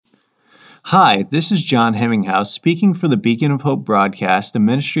Hi, this is John Hemminghouse speaking for the Beacon of Hope broadcast, a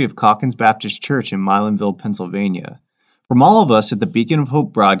ministry of Calkins Baptist Church in Milanville, Pennsylvania. From all of us at the Beacon of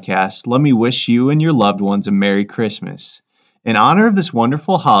Hope broadcast, let me wish you and your loved ones a Merry Christmas. In honor of this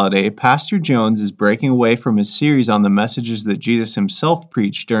wonderful holiday, Pastor Jones is breaking away from his series on the messages that Jesus himself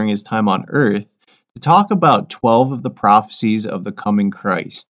preached during his time on earth to talk about 12 of the prophecies of the coming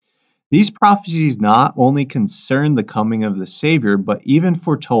Christ. These prophecies not only concern the coming of the Savior, but even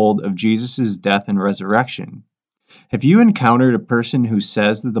foretold of Jesus' death and resurrection. Have you encountered a person who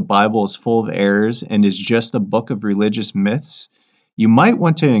says that the Bible is full of errors and is just a book of religious myths? You might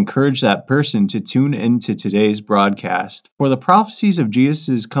want to encourage that person to tune into today's broadcast, for the prophecies of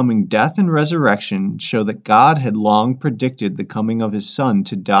Jesus' coming death and resurrection show that God had long predicted the coming of his Son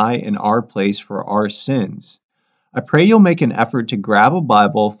to die in our place for our sins. I pray you'll make an effort to grab a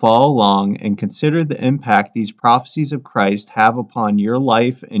Bible, follow along, and consider the impact these prophecies of Christ have upon your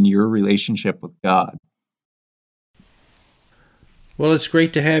life and your relationship with God. Well, it's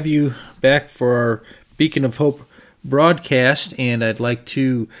great to have you back for our Beacon of Hope broadcast, and I'd like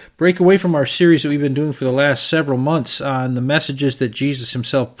to break away from our series that we've been doing for the last several months on the messages that Jesus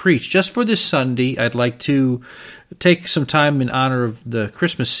himself preached. Just for this Sunday, I'd like to take some time in honor of the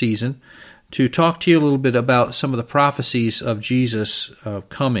Christmas season to talk to you a little bit about some of the prophecies of Jesus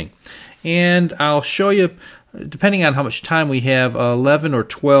coming. And I'll show you, depending on how much time we have, 11 or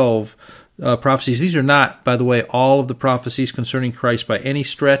 12 prophecies. These are not, by the way, all of the prophecies concerning Christ by any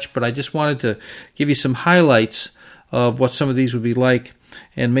stretch, but I just wanted to give you some highlights of what some of these would be like,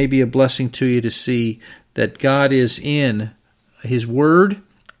 and maybe a blessing to you to see that God is in His Word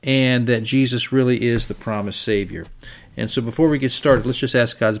and that Jesus really is the promised Savior. And so before we get started, let's just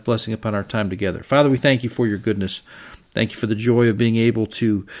ask God's blessing upon our time together. Father, we thank you for your goodness. Thank you for the joy of being able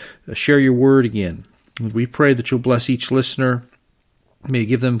to share your word again. And we pray that you'll bless each listener. May you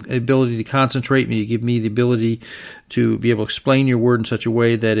give them the ability to concentrate. May you give me the ability to be able to explain your word in such a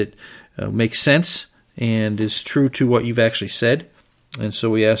way that it makes sense and is true to what you've actually said. And so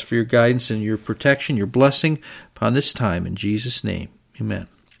we ask for your guidance and your protection, your blessing upon this time. In Jesus' name, amen.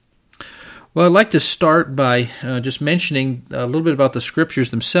 Well, I'd like to start by just mentioning a little bit about the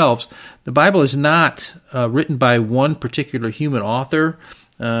Scriptures themselves. The Bible is not written by one particular human author.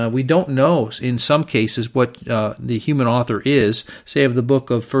 We don't know, in some cases, what the human author is. Say of the book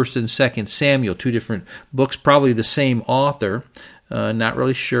of 1st and 2nd Samuel, two different books, probably the same author. Not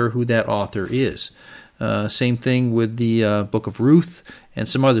really sure who that author is. Same thing with the book of Ruth and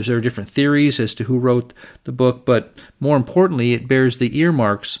some others. There are different theories as to who wrote the book, but more importantly, it bears the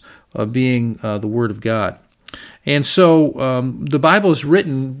earmarks of being the Word of God. And so the Bible is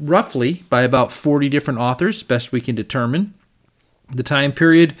written roughly by about 40 different authors, best we can determine. The time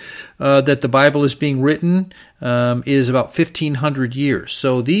period that the Bible is being written is about 1,500 years.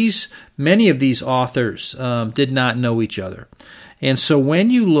 So many of these authors did not know each other. And so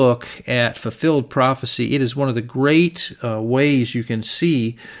when you look at fulfilled prophecy, it is one of the great ways you can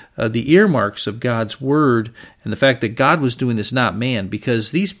see the earmarks of God's Word and the fact that God was doing this, not man,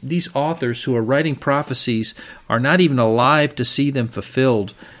 because these authors who are writing prophecies are not even alive to see them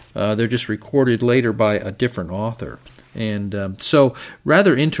fulfilled. They're just recorded later by a different author. And so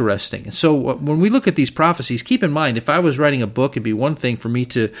rather interesting. So when we look at these prophecies, keep in mind, if I was writing a book, it'd be one thing for me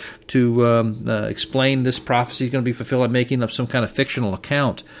to explain this prophecy is going to be fulfilled. I'm making up some kind of fictional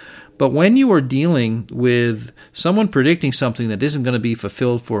account. But when you are dealing with someone predicting something that isn't going to be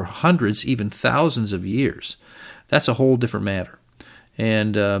fulfilled for hundreds, even thousands of years, that's a whole different matter.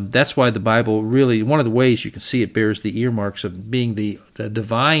 And that's why the Bible really, one of the ways you can see it bears the earmarks of being the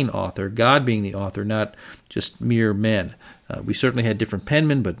divine author, God being the author, not just mere men. We certainly had different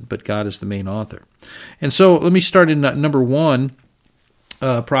penmen, but God is the main author. And so let me start in number one.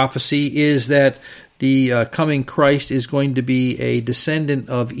 Prophecy is that the coming Christ is going to be a descendant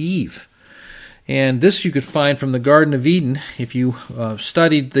of Eve. And this you could find from the Garden of Eden. If you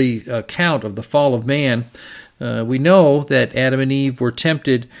studied the account of the fall of man, we know that Adam and Eve were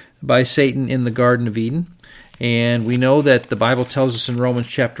tempted by Satan in the Garden of Eden. And we know that the Bible tells us in Romans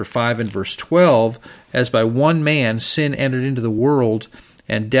chapter 5 and verse 12, as by one man sin entered into the world,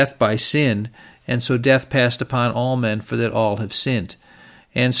 and death by sin, and so death passed upon all men, for that all have sinned.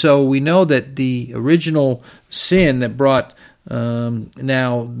 And so we know that the original sin that brought mankind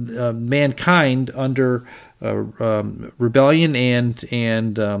under rebellion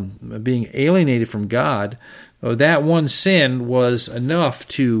and being alienated from God, that one sin was enough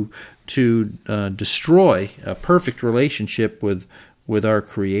to destroy a perfect relationship with our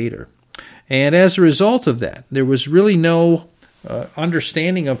Creator. And as a result of that, there was really no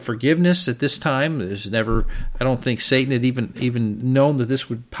understanding of forgiveness at this time. There's never, I don't think Satan had even known that this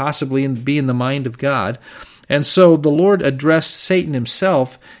would possibly be in the mind of God. And so the Lord addressed Satan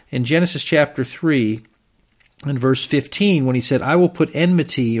himself in Genesis chapter 3 and verse 15 when he said, I will put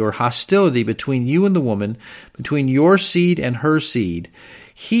enmity or hostility between you and the woman, between your seed and her seed.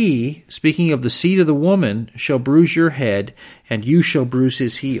 He, speaking of the seed of the woman, shall bruise your head, and you shall bruise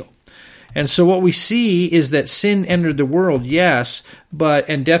his heel. And so what we see is that sin entered the world, yes,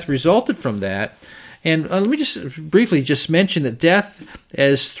 and death resulted from that. And let me just briefly mention that death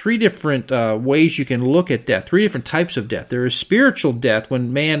has three different ways you can look at death, three different types of death. There is spiritual death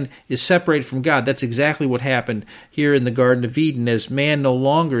when man is separated from God. That's exactly what happened here in the Garden of Eden, as man no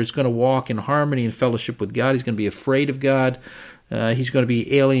longer is going to walk in harmony and fellowship with God. He's going to be afraid of God. He's going to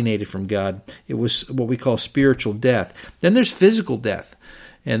be alienated from God. It was what we call spiritual death. Then there's physical death.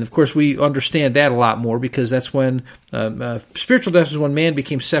 And, of course, we understand that a lot more because that's when spiritual death is when man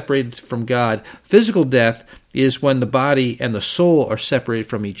became separated from God. Physical death is when the body and the soul are separated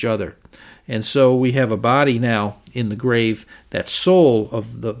from each other. And so we have a body now in the grave. That soul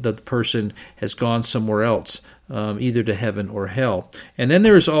of the person has gone somewhere else, either to heaven or hell. And then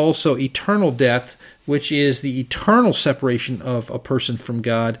there is also eternal death, which is the eternal separation of a person from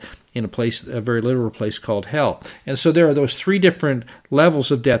God in a very literal place called hell. And so there are those three different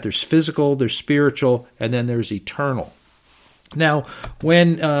levels of death. There's physical, there's spiritual, and then there's eternal. Now,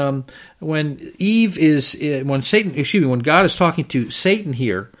 when God is talking to Satan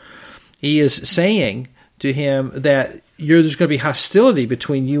here, he is saying to him that there's going to be hostility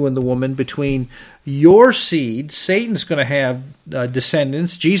between you and the woman, between your seed. Satan's going to have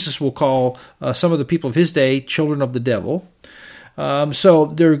descendants. Jesus will call some of the people of his day children of the devil. So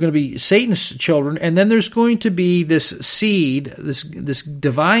there are going to be Satan's children, and then there's going to be this seed, this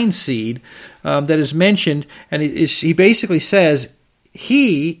divine seed that is mentioned, and he basically says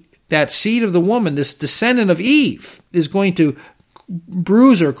that seed of the woman, this descendant of Eve, is going to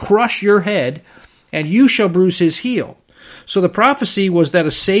bruise or crush your head, and you shall bruise his heel. So the prophecy was that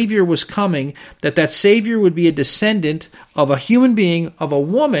a Savior was coming, that Savior would be a descendant of a human being, of a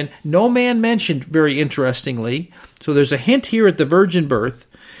woman, no man mentioned, very interestingly. So there's a hint here at the virgin birth.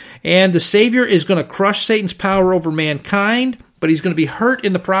 And the Savior is going to crush Satan's power over mankind, but he's going to be hurt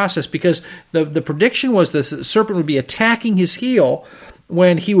in the process because the prediction was the serpent would be attacking his heel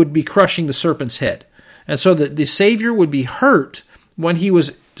when he would be crushing the serpent's head. And so the Savior would be hurt when he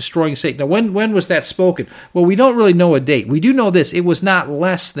was destroying Satan. Now, when was that spoken? Well, we don't really know a date. We do know this. It was not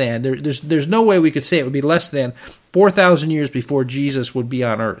less than, there's no way we could say it would be less than 4,000 years before Jesus would be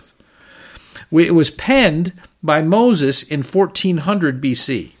on earth. It was penned by Moses in 1400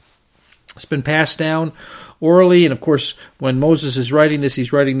 BC. It's been passed down orally, and of course, when Moses is writing this,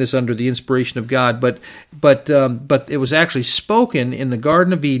 he's writing this under the inspiration of God. But it was actually spoken in the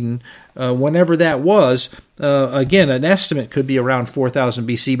Garden of Eden, whenever that was. Again, an estimate could be around 4000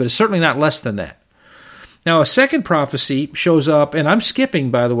 BC, but it's certainly not less than that. Now, a second prophecy shows up, and I'm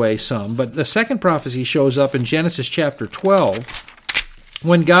skipping, by the way, some, but the second prophecy shows up in Genesis chapter 12.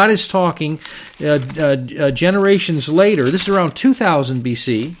 When God is talking generations later, this is around 2000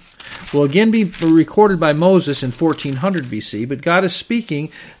 BC, will again be recorded by Moses in 1400 BC, but God is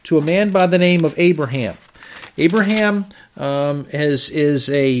speaking to a man by the name of Abraham. Abraham is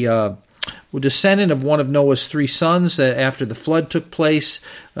a descendant of one of Noah's three sons. After the flood took place,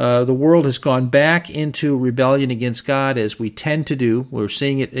 the world has gone back into rebellion against God, as we tend to do. We're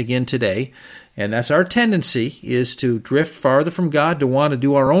seeing it again today. And that's our tendency, is to drift farther from God, to want to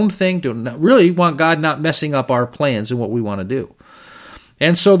do our own thing, to really want God not messing up our plans and what we want to do.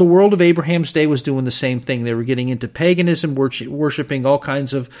 And so the world of Abraham's day was doing the same thing. They were getting into paganism, worshiping all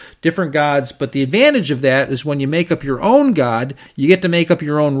kinds of different gods. But the advantage of that is when you make up your own God, you get to make up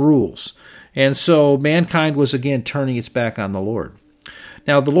your own rules. And so mankind was again turning its back on the Lord.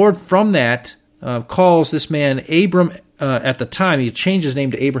 Now the Lord from that calls this man Abram at the time. He changed his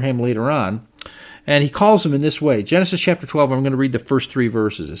name to Abraham later on. And he calls him in this way. Genesis chapter 12, I'm going to read the first three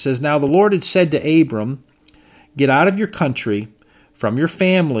verses. It says, Now the Lord had said to Abram, Get out of your country, from your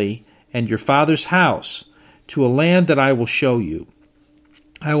family, and your father's house, to a land that I will show you.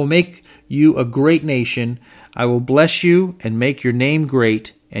 I will make you a great nation. I will bless you and make your name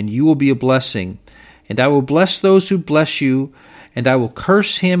great, and you will be a blessing. And I will bless those who bless you, and I will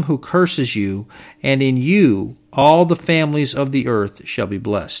curse him who curses you, and in you all the families of the earth shall be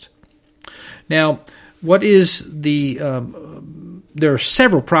blessed. Now, what is there are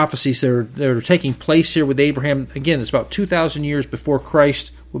several prophecies that are taking place here with Abraham. Again, it's about 2,000 years before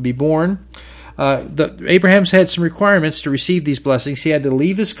Christ would be born. Abraham's had some requirements to receive these blessings. He had to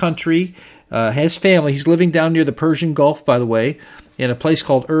leave his country, his family. He's living down near the Persian Gulf, by the way, in a place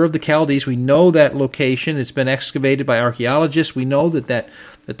called Ur of the Chaldees. We know that location. It's been excavated by archaeologists. We know that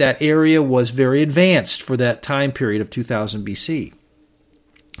area was very advanced for that time period of 2000 BC.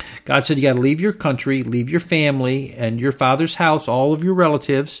 God said you got to leave your country, leave your family and your father's house, all of your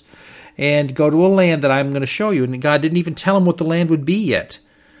relatives, and go to a land that I'm going to show you. And God didn't even tell him what the land would be yet.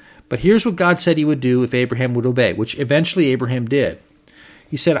 But here's what God said he would do if Abraham would obey, which eventually Abraham did.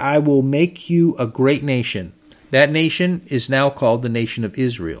 He said, I will make you a great nation. That nation is now called the nation of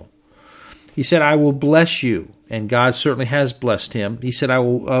Israel. He said, I will bless you, and God certainly has blessed him. He said, I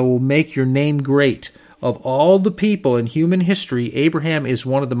will make your name great. Of all the people in human history, Abraham is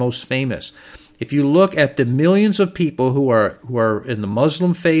one of the most famous. If you look at the millions of people who are in the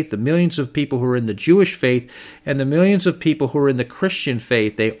Muslim faith, the millions of people who are in the Jewish faith, and the millions of people who are in the Christian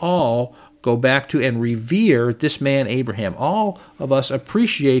faith, they all go back to and revere this man Abraham. All of us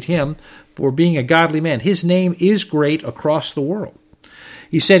appreciate him for being a godly man. His name is great across the world.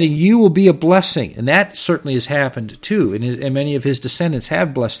 He said, and you will be a blessing. And that certainly has happened too. And many of his descendants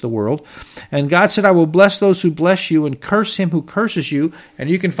have blessed the world. And God said, I will bless those who bless you and curse him who curses you. And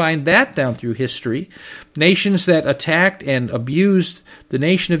you can find that down through history. Nations that attacked and abused the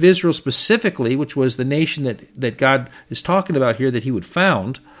nation of Israel specifically, which was the nation that God is talking about here that he would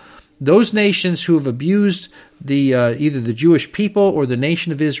found. Those nations who have abused either the Jewish people or the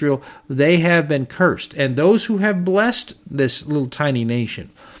nation of Israel, they have been cursed. And those who have blessed this little tiny nation,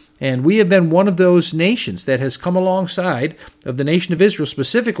 and we have been one of those nations that has come alongside of the nation of Israel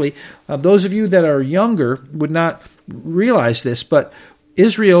specifically. Those of you that are younger would not realize this, but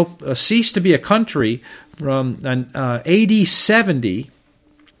Israel ceased to be a country from AD 70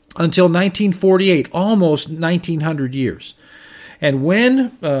 until 1948, almost 1900 years. And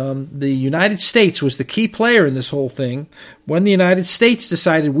when the United States was the key player in this whole thing, when the United States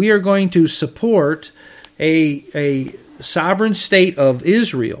decided we are going to support a sovereign state of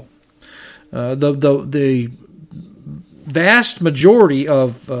Israel, the vast majority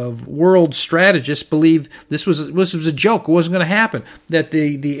of world strategists believe this was a joke. It wasn't going to happen. That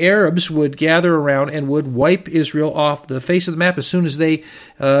the Arabs would gather around and would wipe Israel off the face of the map as soon as they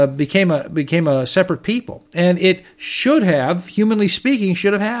became a separate people. And it should have, humanly speaking,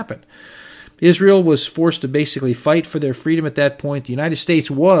 should have happened. Israel was forced to basically fight for their freedom at that point. The United States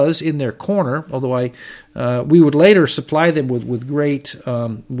was in their corner, although we would later supply them with great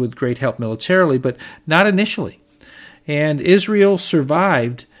help militarily, but not initially. And Israel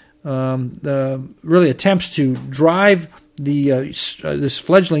survived the really attempts to drive this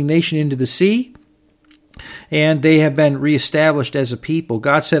fledgling nation into the sea, and they have been reestablished as a people.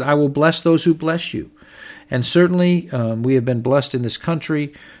 God said, I will bless those who bless you. And certainly we have been blessed in this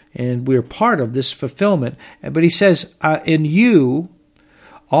country, and we are part of this fulfillment. But he says, in you,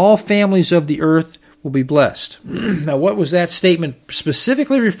 all families of the earth will be blessed. Now, what was that statement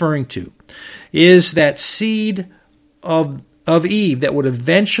specifically referring to? Is that seed of Eve that would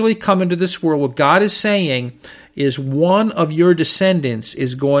eventually come into this world. What God is saying is one of your descendants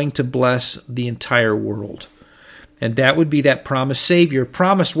is going to bless the entire world. And that would be that promised Savior,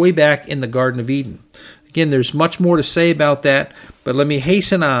 promised way back in the Garden of Eden. Again, there's much more to say about that, but let me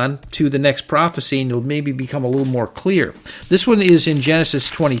hasten on to the next prophecy and it'll maybe become a little more clear. This one is in Genesis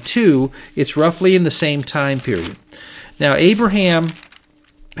 22. It's roughly in the same time period. Now, Abraham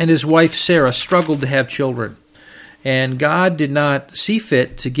and his wife Sarah struggled to have children. And God did not see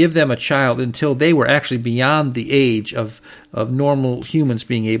fit to give them a child until they were actually beyond the age of normal humans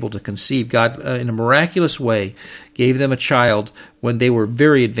being able to conceive. God, in a miraculous way, gave them a child when they were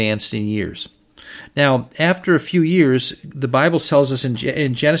very advanced in years. Now, after a few years, the Bible tells us in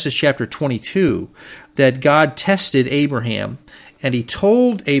Genesis chapter 22 that God tested Abraham, and he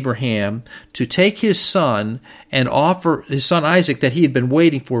told Abraham to take his son and offer his son Isaac that he had been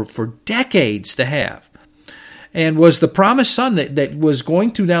waiting for decades to have. And was the promised son that was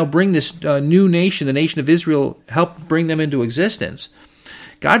going to now bring this new nation, the nation of Israel, help bring them into existence.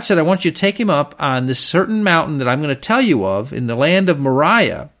 God said, I want you to take him up on this certain mountain that I'm going to tell you of in the land of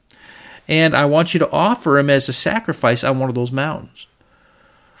Moriah, and I want you to offer him as a sacrifice on one of those mountains.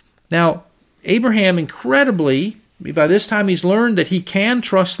 Now, Abraham, incredibly, by this time he's learned that he can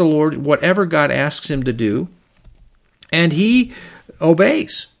trust the Lord, whatever God asks him to do, and he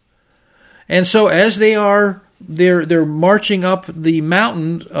obeys. And so as they're marching up the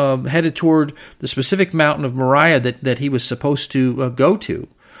mountain, headed toward the specific mountain of Moriah that he was supposed to go to.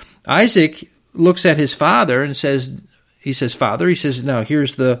 Isaac looks at his father and says, Father, now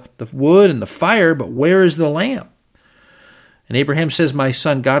here's the wood and the fire, but where is the lamb? And Abraham says, my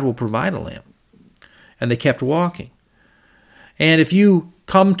son, God will provide a lamb. And they kept walking. And if you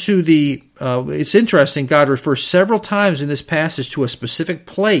come to it's interesting, God refers several times in this passage to a specific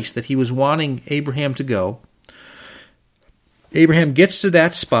place that he was wanting Abraham to go. Abraham gets to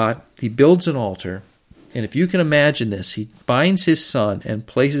that spot, he builds an altar, and if you can imagine this, he binds his son and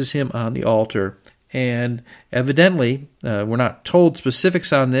places him on the altar. And evidently, we're not told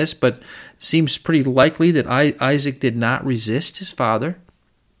specifics on this, but it seems pretty likely that Isaac did not resist his father,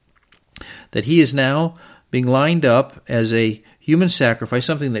 that he is now being lined up as a human sacrifice,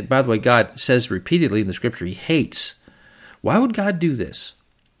 something that, by the way, God says repeatedly in the Scripture he hates. Why would God do this?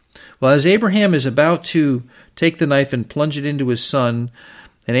 Well, as Abraham is about to take the knife and plunge it into his son,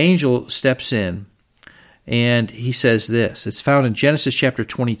 an angel steps in, and he says this. It's found in Genesis chapter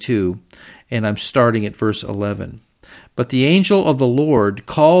 22, and I'm starting at verse 11. But the angel of the Lord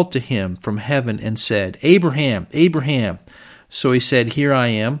called to him from heaven and said, Abraham, Abraham. So he said, Here I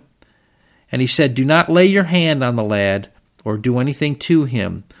am. And he said, Do not lay your hand on the lad or do anything to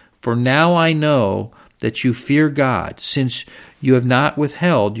him, for now I know that you fear God, since you have not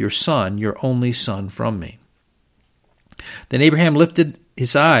withheld your son, your only son, from me. Then Abraham lifted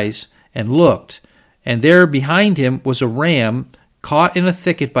his eyes and looked, and there behind him was a ram caught in a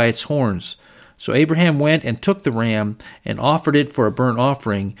thicket by its horns. So Abraham went and took the ram and offered it for a burnt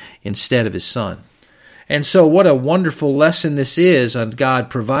offering instead of his son. And so what a wonderful lesson this is on God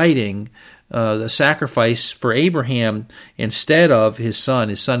providing the sacrifice for Abraham instead of his son.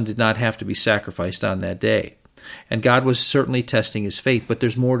 His son did not have to be sacrificed on that day. And God was certainly testing his faith, but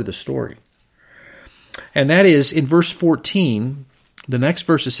there's more to the story. And that is in verse 14, the next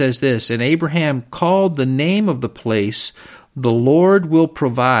verse it says this, And Abraham called the name of the place, The Lord Will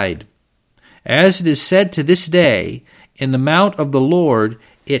Provide. As it is said to this day, In the mount of the Lord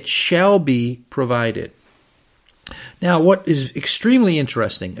it shall be provided. Now, what is extremely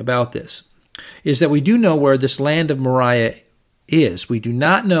interesting about this is that we do know where this land of Moriah is. We do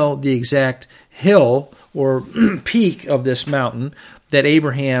not know the exact hill or peak of this mountain that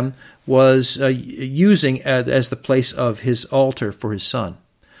Abraham was using as the place of his altar for his son.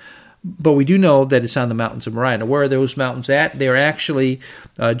 But we do know that it's on the mountains of Moriah. Now, where are those mountains at? They're actually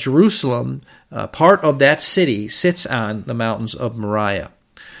Jerusalem. Part of that city sits on the mountains of Moriah.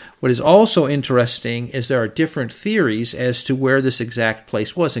 What is also interesting is there are different theories as to where this exact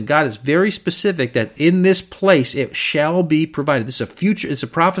place was. And God is very specific that in this place it shall be provided. This is a future. It's a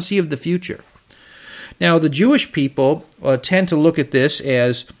prophecy of the future. Now, the Jewish people tend to look at this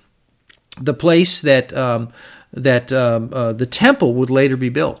as the place that the temple would later be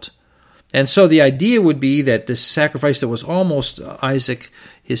built. And so the idea would be that this sacrifice that was almost Isaac,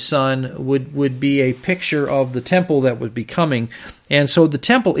 his son, would be a picture of the temple that would be coming. And so the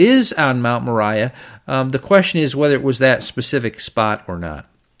temple is on Mount Moriah. The question is whether it was that specific spot or not.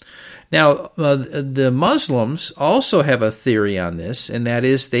 Now, the Muslims also have a theory on this, and that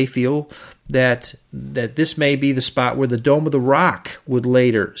is they feel that this may be the spot where the Dome of the Rock would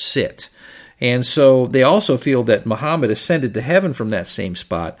later sit. And so they also feel that Muhammad ascended to heaven from that same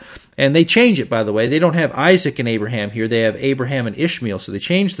spot. And they change it, by the way. They don't have Isaac and Abraham here. They have Abraham and Ishmael. So they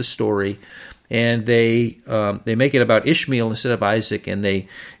change the story, and they make it about Ishmael instead of Isaac, and they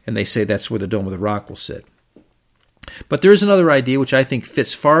say that's where the Dome of the Rock will sit. But there is another idea which I think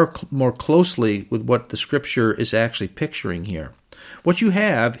fits far more closely with what the Scripture is actually picturing here. What you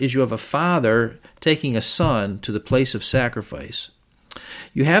have is you have a father taking a son to the place of sacrifice.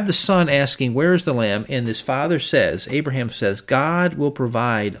 You have the son asking, where is the lamb? And his father says, Abraham says, God will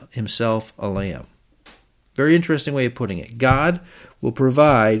provide himself a lamb. Very interesting way of putting it. God will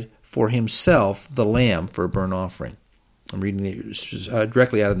provide for himself the lamb for a burnt offering. I'm reading it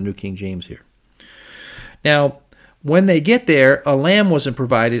directly out of the New King James here. Now, when they get there, a lamb wasn't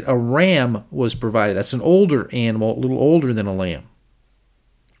provided, a ram was provided. That's an older animal, a little older than a lamb.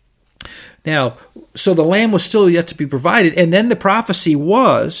 Now, so the lamb was still yet to be provided, and then the prophecy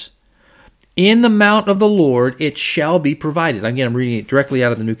was, in the mount of the Lord it shall be provided. Again, I'm reading it directly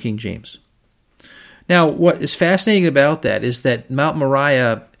out of the New King James. Now, what is fascinating about that is that Mount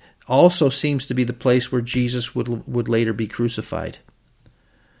Moriah also seems to be the place where Jesus would later be crucified.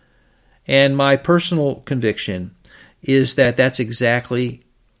 And my personal conviction is that that's exactly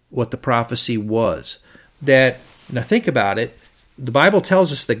what the prophecy was. Now think about it. The Bible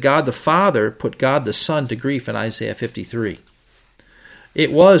tells us that God the Father put God the Son to grief in Isaiah 53.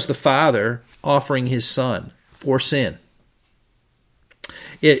 It was the Father offering his Son for sin.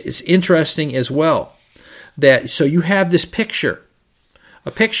 It's interesting as well that, so you have this picture,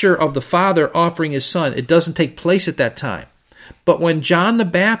 a picture of the Father offering his Son. It doesn't take place at that time. But when John the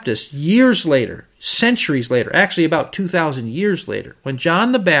Baptist, years later, centuries later, actually about 2,000 years later, when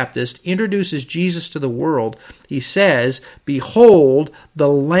John the Baptist introduces Jesus to the world, he says, "Behold, the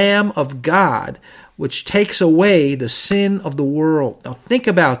Lamb of God, which takes away the sin of the world." Now think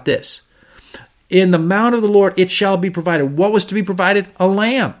about this. In the mount of the Lord it shall be provided. What was to be provided? A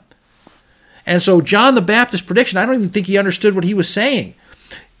lamb. And so John the Baptist's prediction, I don't even think he understood what he was saying.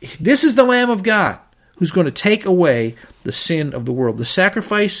 This is the Lamb of God who's going to take away the sin of the world. The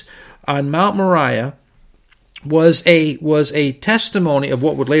sacrifice on Mount Moriah was a testimony of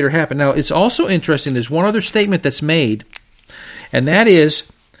what would later happen. Now, it's also interesting, there's one other statement that's made, and that is,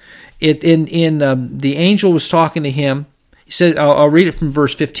 the angel was talking to him. He said, I'll read it from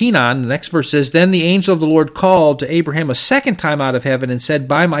verse 15 on. The next verse says, "Then the angel of the Lord called to Abraham a second time out of heaven and said,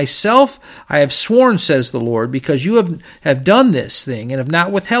 By myself I have sworn, says the Lord, because you have done this thing and have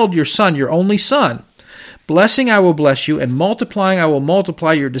not withheld your son, your only son. Blessing I will bless you, and multiplying I will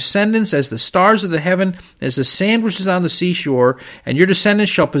multiply your descendants as the stars of the heaven, as the sand which is on the seashore, and your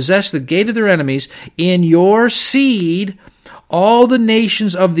descendants shall possess the gate of their enemies. In your seed all the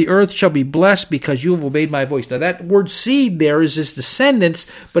nations of the earth shall be blessed, because you have obeyed my voice." Now that word seed there is his descendants,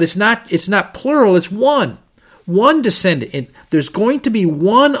 but it's not plural, it's one. One descendant. And there's going to be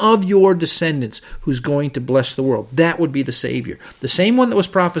one of your descendants who's going to bless the world. That would be the Savior. The same one that was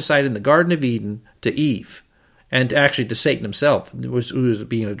prophesied in the Garden of Eden to Eve, and actually to Satan himself, who was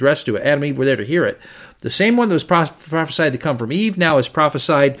being addressed to it. Adam and Eve were there to hear it. The same one that was prophesied to come from Eve now is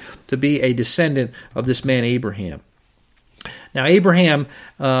prophesied to be a descendant of this man Abraham. Now, Abraham,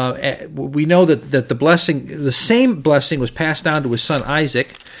 we know that the same blessing was passed down to his son Isaac.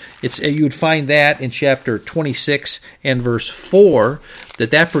 You would find that in chapter 26 and verse 4,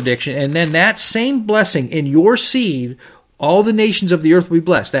 that prediction, and then that same blessing, in your seed, all the nations of the earth will be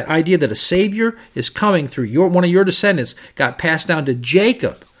blessed. That idea that a Savior is coming through one of your descendants got passed down to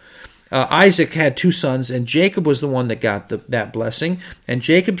Jacob. Isaac had two sons, and Jacob was the one that got that blessing. And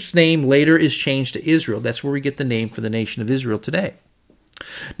Jacob's name later is changed to Israel. That's where we get the name for the nation of Israel today.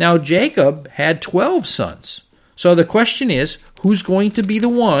 Now, Jacob had 12 sons. So the question is, who's going to be the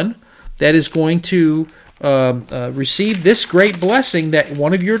one that is going to receive this great blessing, that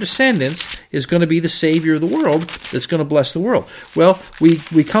one of your descendants is going to be the Savior of the world that's going to bless the world? Well,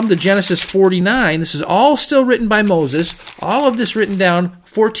 we come to Genesis 49. This is all still written by Moses. All of this written down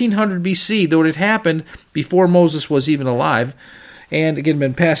 1400 BC, though it had happened before Moses was even alive. And again,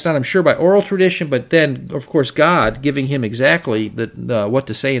 been passed on, I'm sure, by oral tradition, but then, of course, God giving him exactly what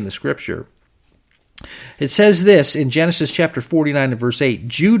to say in the Scripture. It says this in Genesis chapter 49 and verse 8,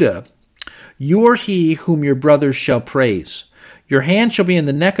 "Judah, you are he whom your brothers shall praise. Your hand shall be in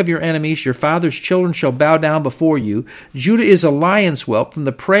the neck of your enemies. Your father's children shall bow down before you. Judah is a lion's whelp. From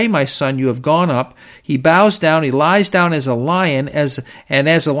the prey, my son, you have gone up. He bows down. He lies down as a lion, and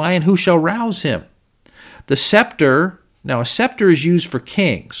as a lion, who shall rouse him? The scepter," now a scepter is used for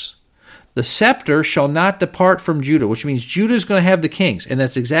kings. "The scepter shall not depart from Judah," which means Judah is going to have the kings. And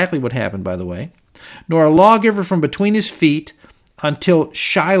that's exactly what happened, by the way. "Nor a lawgiver from between his feet until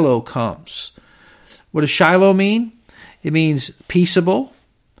Shiloh comes." What does Shiloh mean? It means peaceable.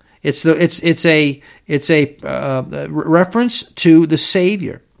 It's a reference to the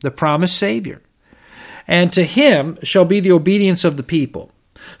Savior, the promised Savior. "And to him shall be the obedience of the people."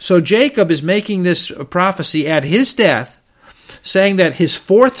 So Jacob is making this prophecy at his death, saying that his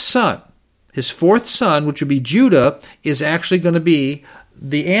fourth son, which would be Judah, is actually going to be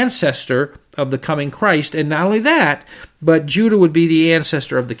the ancestor of the coming Christ. And not only that, but Judah would be the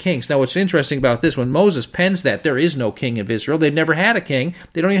ancestor of the kings. Now, what's interesting about this, when Moses pens that, there is no king of Israel. They've never had a king.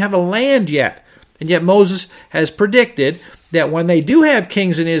 They don't even have a land yet. And yet Moses has predicted that when they do have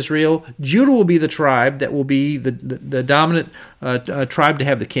kings in Israel, Judah will be the tribe that will be the dominant tribe to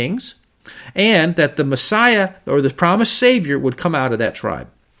have the kings, and that the Messiah, or the promised Savior, would come out of that tribe.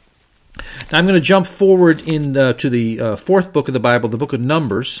 Now I'm going to jump forward to the fourth book of the Bible, the book of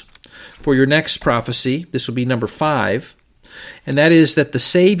Numbers, for your next prophecy. This will be number 5, and that is that the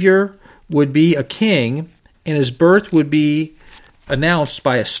Savior would be a king, and his birth would be announced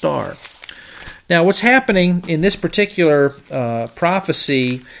by a star. Now, what's happening in this particular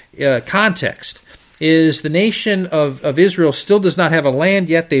prophecy context is the nation of Israel still does not have a land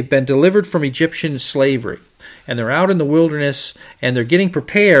yet. They've been delivered from Egyptian slavery, and they're out in the wilderness, and they're getting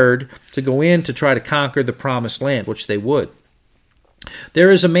prepared to go in to try to conquer the promised land, which they would. There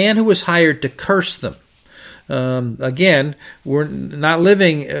is a man who was hired to curse them. Again, we're not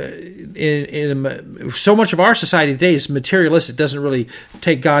living in so much of our society today is materialistic. It doesn't really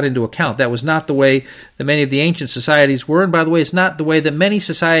take God into account. That was not the way that many of the ancient societies were, and by the way, it's not the way that many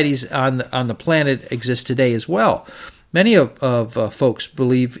societies on the planet exist today as well. Many of folks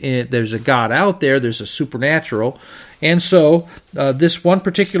believe there's a God out there, there's a supernatural. And so this one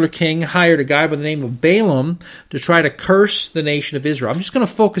particular king hired a guy by the name of Balaam to try to curse the nation of Israel. I'm just going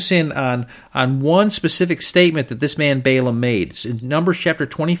to focus in on one specific statement that this man Balaam made. It's in Numbers chapter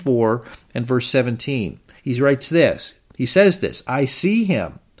 24 and verse 17. He writes this. He says this, I see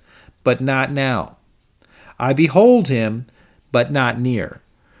him, but not now. I behold him, but not near.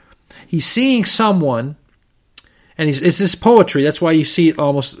 He's seeing someone. And it's this poetry. That's why you see it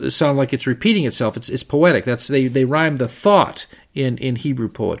almost sound like it's repeating itself. It's poetic. They rhyme the thought in Hebrew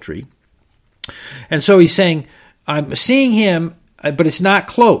poetry. And so he's saying, I'm seeing him, but it's not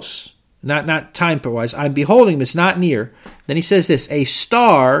close, not time-wise. I'm beholding him, it's not near. Then he says this, a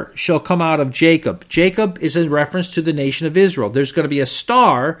star shall come out of Jacob. Jacob is in reference to the nation of Israel. There's going to be a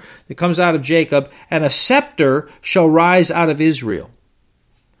star that comes out of Jacob, and a scepter shall rise out of Israel.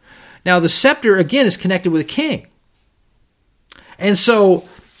 Now the scepter, again, is connected with a king. And so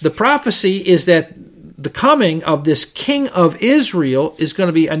the prophecy is that the coming of this king of Israel is going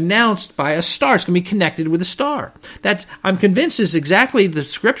to be announced by a star. It's going to be connected with a star. That, I'm convinced, is exactly the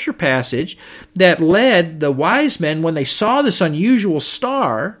scripture passage that led the wise men, when they saw this unusual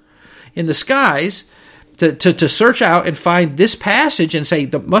star in the skies, to search out and find this passage and say,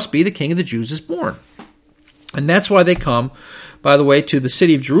 that must be the king of the Jews is born. And that's why they come, by the way, to the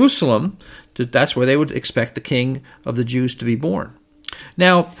city of Jerusalem. That's where they would expect the king of the Jews to be born.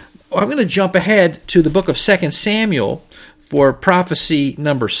 Now, I'm going to jump ahead to the book of 2 Samuel for prophecy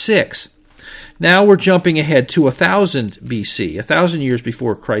number 6. Now we're jumping ahead to 1000 BC, 1,000 years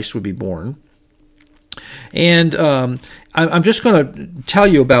before Christ would be born. And I'm just going to tell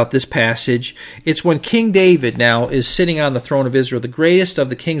you about this passage. It's when King David now is sitting on the throne of Israel, the greatest of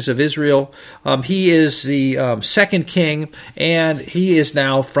the kings of Israel. He is the second king, and he is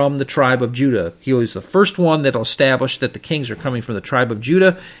now from the tribe of Judah. He was the first one that will establish that the kings are coming from the tribe of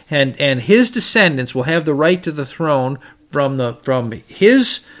Judah, and his descendants will have the right to the throne from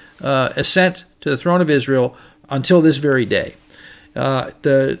his ascent to the throne of Israel until this very day.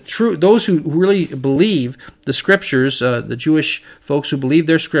 Those who really believe the scriptures, the Jewish folks who believe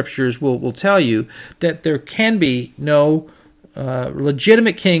their scriptures, will tell you that there can be no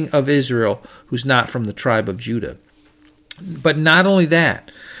legitimate king of Israel who's not from the tribe of Judah. But not only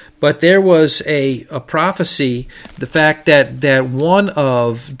that, but there was a prophecy, the fact that one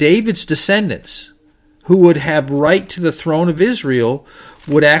of David's descendants who would have right to the throne of Israel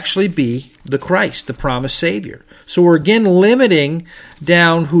would actually be the Christ, the promised Savior. So we're again limiting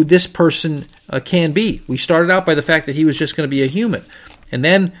down who this person can be. We started out by the fact that he was just going to be a human. And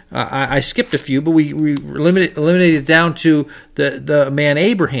then I skipped a few, but we eliminated it down to the man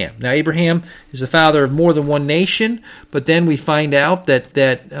Abraham. Now, Abraham is the father of more than one nation, but then we find out that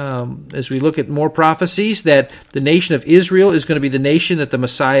as we look at more prophecies, that the nation of Israel is going to be the nation that the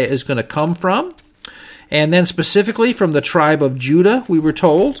Messiah is going to come from. And then specifically from the tribe of Judah, we were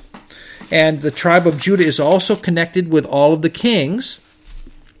told. And the tribe of Judah is also connected with all of the kings.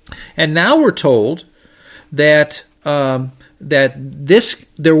 And now we're told that there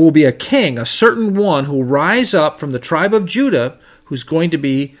will be a king, a certain one, who will rise up from the tribe of Judah, who's going to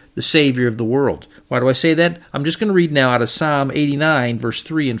be the Savior of the world. Why do I say that? I'm just going to read now out of Psalm 89, verse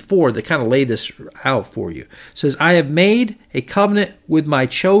 3 and 4, that kind of lay this out for you. It says, I have made a covenant with my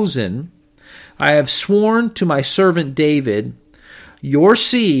chosen. I have sworn to my servant David, your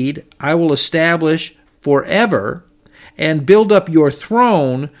seed I will establish forever and build up your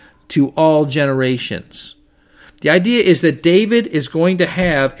throne to all generations. The idea is that David is going to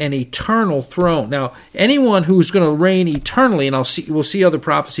have an eternal throne. Now, anyone who's going to reign eternally, and we'll see other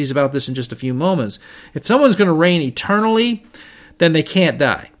prophecies about this in just a few moments, if someone's going to reign eternally, then they can't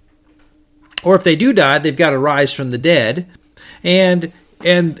die. Or if they do die, they've got to rise from the dead. And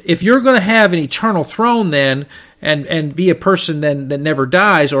if you're going to have an eternal throne then, and be a person then that never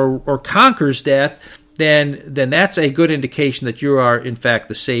dies or conquers death, then that's a good indication that you are, in fact,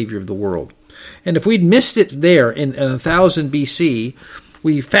 the Savior of the world. And if we'd missed it there in 1000 BC,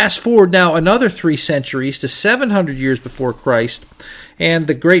 we fast forward now another 3 centuries to 700 years before Christ, and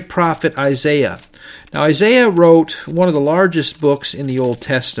the great prophet Isaiah. Now, Isaiah wrote one of the largest books in the Old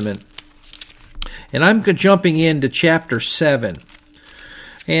Testament, and I'm jumping into chapter 7.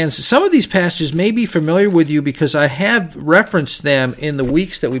 And some of these passages may be familiar with you because I have referenced them in the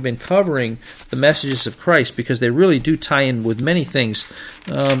weeks that we've been covering the messages of Christ, because they really do tie in with many things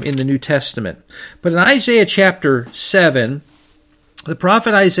in the New Testament. But in Isaiah chapter 7, the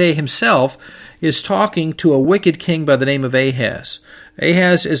prophet Isaiah himself is talking to a wicked king by the name of Ahaz.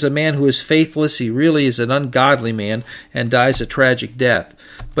 Ahaz is a man who is faithless. He really is an ungodly man and dies a tragic death.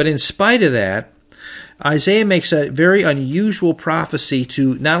 But in spite of that, Isaiah makes a very unusual prophecy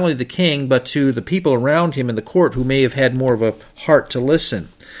to not only the king, but to the people around him in the court who may have had more of a heart to listen.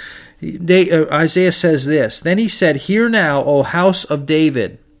 Isaiah says this, "Then he said, 'Hear now, O house of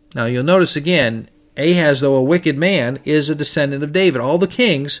David.'" Now you'll notice again, Ahaz, though a wicked man, is a descendant of David. All the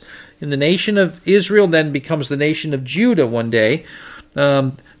kings in the nation of Israel then becomes the nation of Judah one day.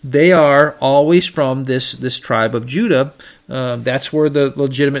 They are always from this tribe of Judah. That's where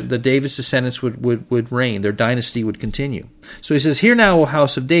the David's descendants would reign. Their dynasty would continue. So he says, "Hear now, O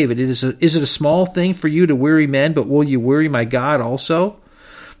house of David, is it a small thing for you to weary men, but will you weary my God also?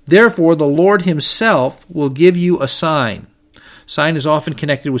 Therefore the Lord himself will give you a sign." Sign is often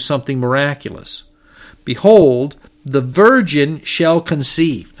connected with something miraculous. "Behold, the virgin shall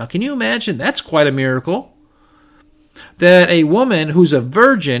conceive." Now can you imagine? That's quite a miracle. That a woman who's a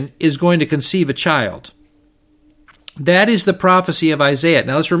virgin is going to conceive a child. That is the prophecy of Isaiah.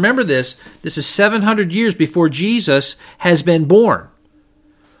 Now let's remember this. This is 700 years before Jesus has been born.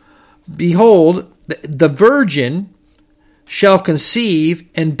 "Behold, the virgin shall conceive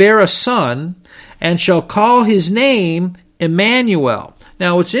and bear a son, and shall call his name Emmanuel."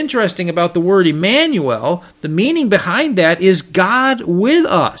 Now what's interesting about the word Emmanuel, the meaning behind that is God with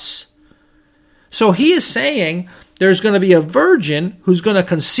us. So he is saying there's going to be a virgin who's going to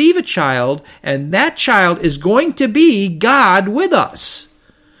conceive a child, and that child is going to be God with us.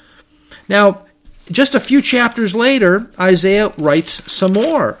 Now, just a few chapters later, Isaiah writes some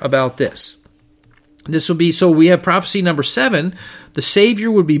more about this. This will be, so we have prophecy number 7, the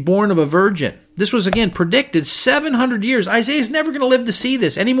Savior would be born of a virgin. This was, again, predicted 700 years. Isaiah's never going to live to see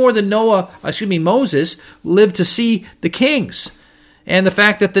this, any more than Moses lived to see the kings. And the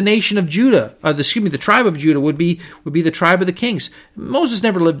fact that the nation of Judah, the tribe of Judah would be the tribe of the kings. Moses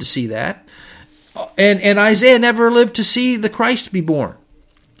never lived to see that. And Isaiah never lived to see the Christ be born.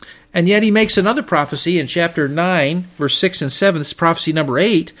 And yet he makes another prophecy in chapter 9, verse 6 and 7, this is prophecy number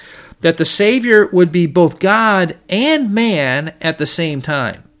 8, that the Savior would be both God and man at the same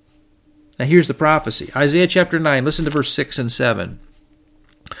time. Now here's the prophecy. Isaiah chapter 9, listen to verse 6 and 7.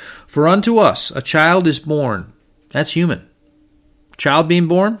 "For unto us a child is born." That's human. Child being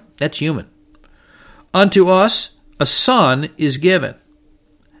born, that's human. "Unto us a son is given."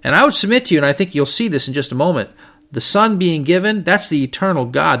 And I would submit to you, and I think you'll see this in just a moment, the son being given, that's the eternal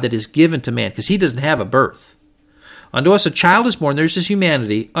God that is given to man, because he doesn't have a birth. "Unto us a child is born," there's his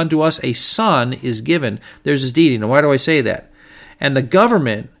humanity. "Unto us a son is given," there's his deity. Now why do I say that? "And the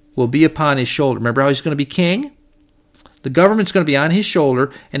government will be upon his shoulder." Remember how he's going to be king? The government's going to be on his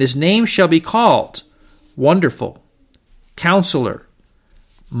shoulder, and his name shall be called Wonderful, Counselor,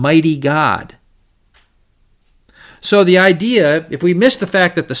 Mighty God. So the idea, if we miss the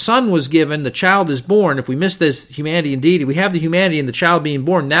fact that the son was given, the child is born, if we miss this humanity and deity, we have the humanity and the child being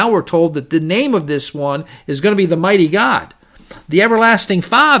born, now we're told that the name of this one is going to be the Mighty God. The Everlasting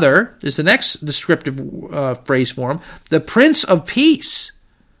Father is the next descriptive phrase for him, the Prince of Peace.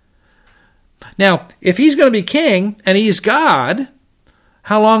 Now, if he's going to be king and he's God,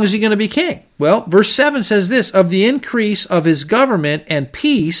 how long is he going to be king? Well, verse 7 says this, "Of the increase of his government and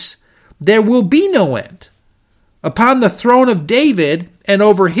peace, there will be no end. Upon the throne of David and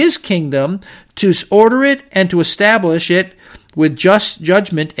over his kingdom, to order it and to establish it with just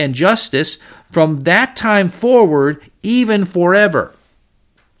judgment and justice from that time forward, even forever."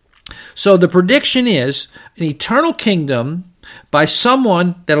 So the prediction is an eternal kingdom by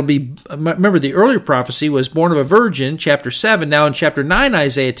someone that'll be, remember the earlier prophecy was born of a virgin, chapter 7. Now in chapter 9,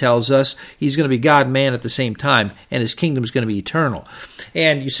 Isaiah tells us he's going to be God and man at the same time, and his kingdom is going to be eternal.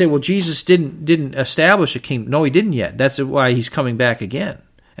 And you say, well, Jesus didn't establish a kingdom. No, he didn't yet. That's why he's coming back again.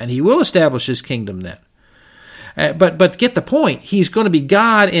 And he will establish his kingdom then. But get the point. He's going to be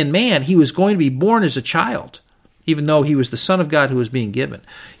God and man. He was going to be born as a child, even though he was the Son of God who was being given.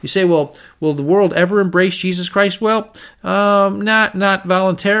 You say, well, will the world ever embrace Jesus Christ? Well, not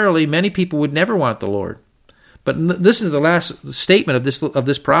voluntarily. Many people would never want the Lord. But listen to the last statement of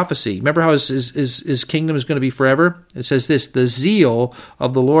this prophecy. Remember how his kingdom is going to be forever? It says this, "The zeal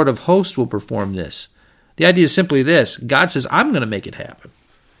of the Lord of hosts will perform this." The idea is simply this. God says, I'm going to make it happen.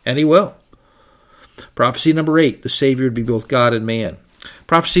 And he will. Prophecy number 8, the Savior would be both God and man.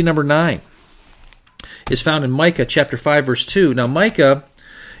 Prophecy number 9 is found in Micah chapter 5, verse 2. Now, Micah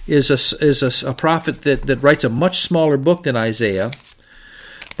is a prophet that writes a much smaller book than Isaiah.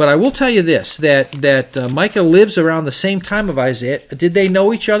 But I will tell you this, that Micah lives around the same time of Isaiah. Did they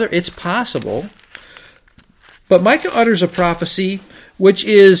know each other? It's possible. But Micah utters a prophecy which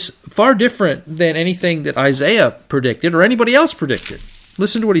is far different than anything that Isaiah predicted or anybody else predicted.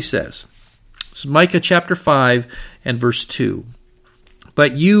 Listen to what he says. This is Micah chapter 5 and verse 2.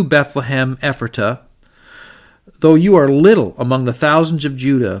 "But you, Bethlehem Ephratah, though you are little among the thousands of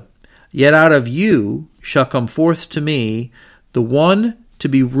Judah, yet out of you shall come forth to me the one to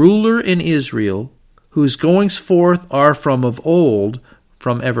be ruler in Israel, whose goings forth are from of old,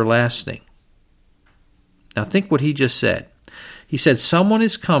 from everlasting. Now think what he just said. He said someone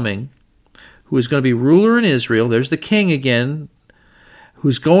is coming who is going to be ruler in Israel. There's the king again,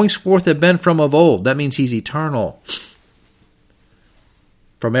 whose goings forth have been from of old. That means he's eternal,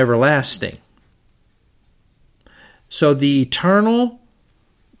 from everlasting. So the eternal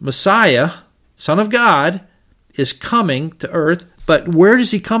Messiah, Son of God, is coming to earth. But where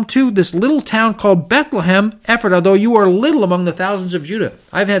does he come to? This little town called Bethlehem, Ephrathah, though you are little among the thousands of Judah.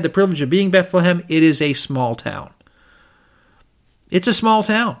 I've had the privilege of being Bethlehem. It is a small town. It's a small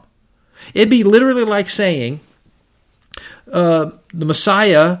town. It'd be literally like saying the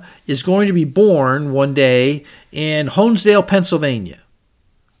Messiah is going to be born one day in Honesdale, Pennsylvania.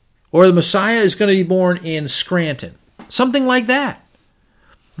 Or the Messiah is going to be born in Scranton. Something like that.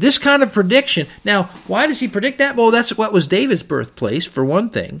 This kind of prediction. Now, why does he predict that? Well, that's what was David's birthplace, for one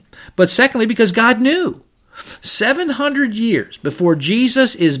thing. But secondly, because God knew. 700 years before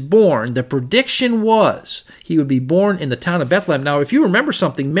Jesus is born, the prediction was he would be born in the town of Bethlehem. Now, if you remember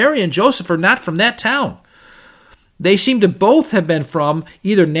something, Mary and Joseph are not from that town. They seem to both have been from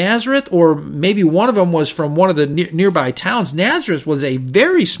either Nazareth, or maybe one of them was from one of the nearby towns. Nazareth was a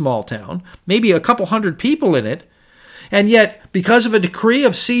very small town, maybe a couple hundred people in it. And yet, because of a decree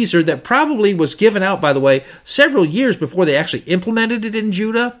of Caesar that probably was given out, by the way, several years before they actually implemented it in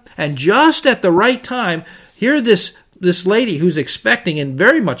Judah, and just at the right time, here this lady who's expecting, and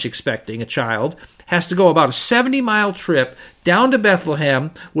very much expecting, a child, has to go about a 70-mile trip down to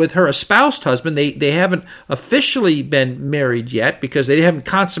Bethlehem with her espoused husband. They haven't officially been married yet because they haven't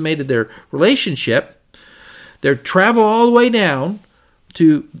consummated their relationship. They travel all the way down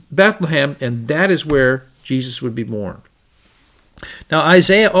to Bethlehem, and that is where Jesus would be born. Now,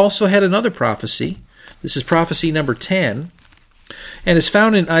 Isaiah also had another prophecy. This is prophecy number 10, and it's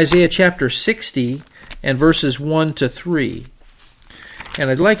found in Isaiah chapter 60 and verses 1 to 3.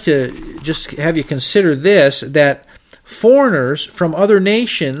 And I'd like to just have you consider this, that foreigners from other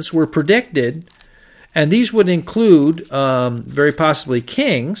nations were predicted, and these would include very possibly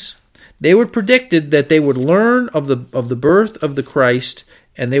kings. They were predicted that they would learn of the birth of the Christ,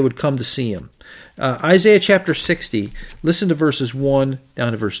 and they would come to see him. Isaiah chapter 60, listen to verses 1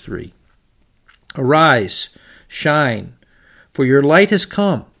 down to verse 3. Arise, shine, for your light has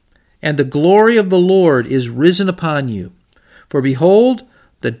come, and the glory of the Lord is risen upon you. For behold,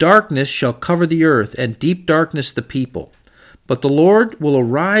 the darkness shall cover the earth, and deep darkness the people. But the Lord will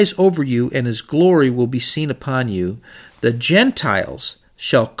arise over you, and his glory will be seen upon you. The Gentiles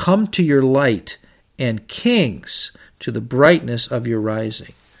shall come to your light, and kings to the brightness of your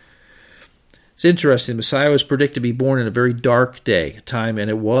rising. It's interesting. Messiah was predicted to be born in a very dark day, time,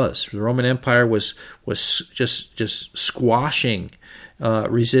 and it was. The Roman Empire was just squashing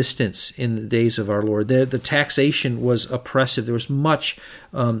resistance in the days of our Lord. The taxation was oppressive. There was much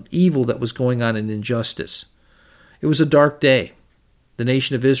evil that was going on and injustice. It was a dark day. The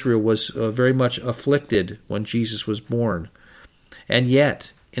nation of Israel was very much afflicted when Jesus was born. And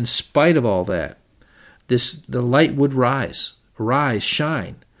yet, in spite of all that, the light would rise. Arise,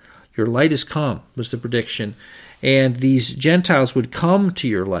 shine. Your light is come, was the prediction. And these Gentiles would come to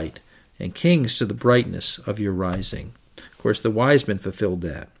your light, and kings to the brightness of your rising. Of course, the wise men fulfilled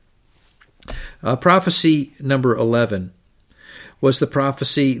that. Prophecy number 11 was the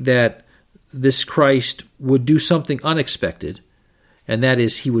prophecy that this Christ would do something unexpected, and that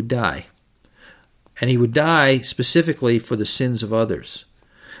is he would die. And he would die specifically for the sins of others.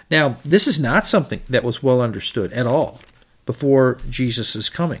 Now, this is not something that was well understood at all before Jesus'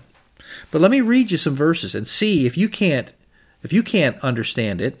 coming. But let me read you some verses and see if you can't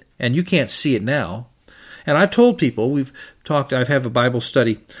understand it and you can't see it now. And I've told people, I have a Bible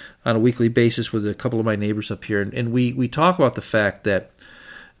study on a weekly basis with a couple of my neighbors up here, and we talk about the fact that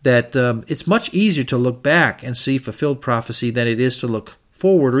it's much easier to look back and see fulfilled prophecy than it is to look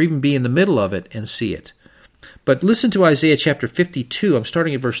forward or even be in the middle of it and see it. But listen to Isaiah chapter 52. I'm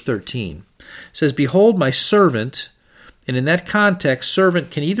starting at verse 13. It says, "Behold my servant," and in that context,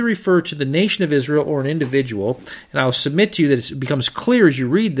 servant can either refer to the nation of Israel or an individual. And I'll submit to you that it becomes clear as you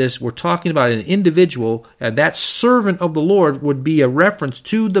read this, we're talking about an individual, and that servant of the Lord would be a reference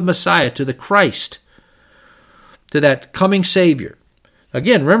to the Messiah, to the Christ, to that coming Savior.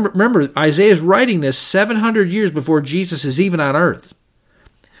 Again, remember Isaiah is writing this 700 years before Jesus is even on earth.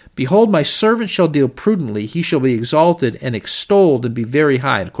 "Behold, my servant shall deal prudently. He shall be exalted and extolled and be very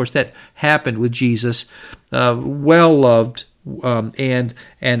high." And of course, that happened with Jesus, well-loved and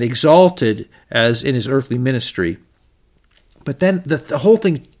exalted as in his earthly ministry. But then the whole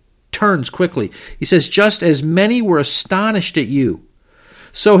thing turns quickly. He says, just as many were astonished at you,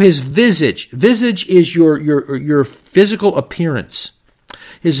 so his visage is your physical appearance.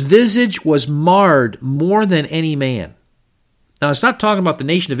 His visage was marred more than any man. Now, it's not talking about the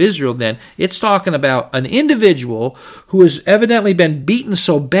nation of Israel then. It's talking about an individual who has evidently been beaten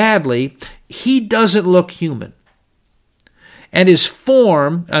so badly, he doesn't look human. And his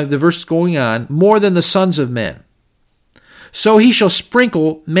form, the verse is going on, more than the sons of men. So he shall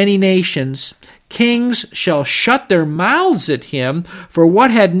sprinkle many nations. Kings shall shut their mouths at him, for what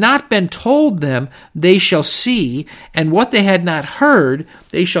had not been told them they shall see, and what they had not heard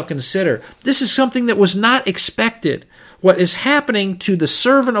they shall consider. This is something that was not expected. What is happening to the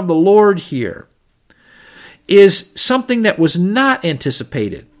servant of the Lord here is something that was not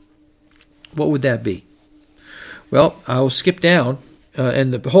anticipated. What would that be? Well, I'll skip down,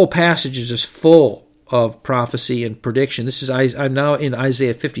 and the whole passage is just full of prophecy and prediction. I'm now in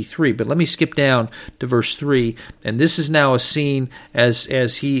Isaiah 53, but let me skip down to verse 3, and this is now a scene as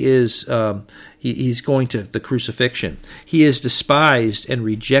he is he's going to the crucifixion. He is despised and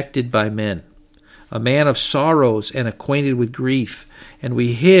rejected by men, a man of sorrows and acquainted with grief, and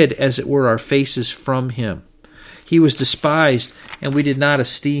we hid, as it were, our faces from him. He was despised, and we did not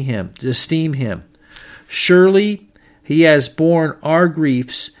esteem him. Surely he has borne our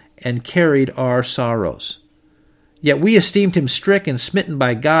griefs and carried our sorrows. Yet we esteemed him stricken, smitten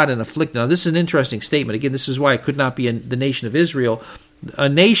by God, and afflicted. Now, this is an interesting statement. Again, this is why it could not be the nation of Israel. A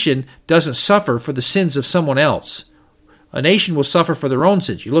nation doesn't suffer for the sins of someone else. A nation will suffer for their own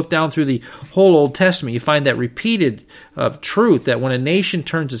sins. You look down through the whole Old Testament, you find that repeated truth that when a nation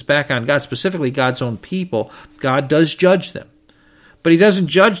turns its back on God, specifically God's own people, God does judge them. But he doesn't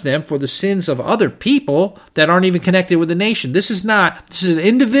judge them for the sins of other people that aren't even connected with the nation. This is an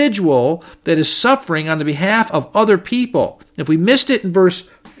individual that is suffering on the behalf of other people. If we missed it in verse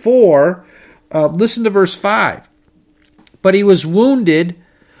 4, listen to verse 5. But he was wounded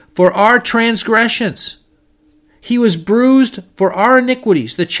for our transgressions. He was bruised for our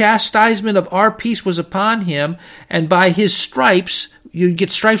iniquities. The chastisement of our peace was upon him, and by his stripes, you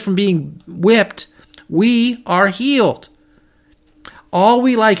get stripes from being whipped, we are healed. All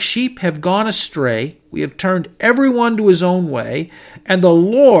we like sheep have gone astray. We have turned everyone to his own way, and the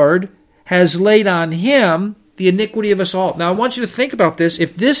Lord has laid on him the iniquity of us all. Now, I want you to think about this.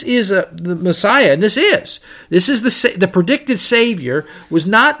 If this is the Messiah, and this is the predicted Savior,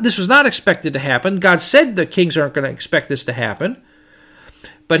 this was not expected to happen. God said the kings aren't going to expect this to happen.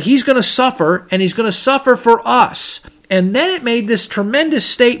 But he's going to suffer, and he's going to suffer for us. And then it made this tremendous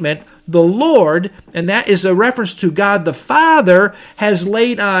statement, the Lord, and that is a reference to God the Father, has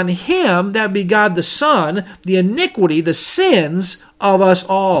laid on him, that would be God the Son, the iniquity, the sins of us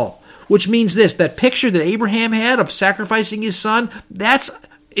all. Which means this, that picture that Abraham had of sacrificing his son, that's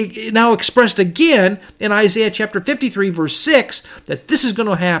now expressed again in Isaiah chapter 53, verse 6, that this is going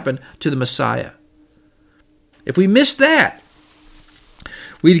to happen to the Messiah. If we missed that,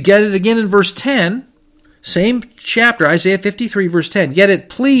 we'd get it again in verse 10, same chapter, Isaiah 53, verse 10. Yet it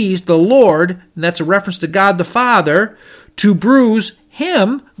pleased the Lord, and that's a reference to God the Father, to bruise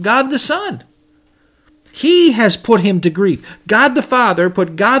him, God the Son. He has put him to grief. God the Father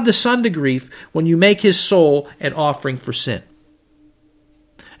put God the Son to grief when you make his soul an offering for sin.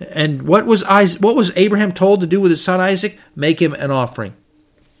 And what was Abraham told to do with his son Isaac? Make him an offering.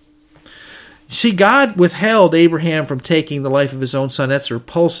 See, God withheld Abraham from taking the life of his own son. That's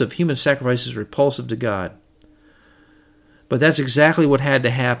repulsive. Human sacrifice is repulsive to God. But that's exactly what had to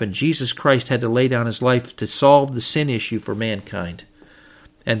happen. Jesus Christ had to lay down his life to solve the sin issue for mankind.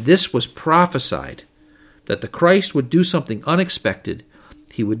 And this was prophesied, that the Christ would do something unexpected.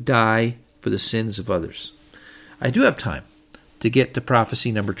 He would die for the sins of others. I do have time to get to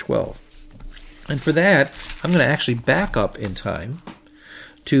prophecy number 12. And for that, I'm going to actually back up in time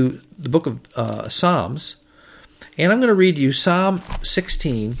to the book of Psalms, and I'm going to read you Psalm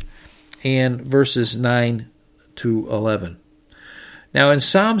 16 and verses 9 to 11. Now, in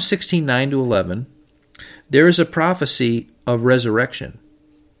Psalm 16, 9 to 11, there is a prophecy of resurrection.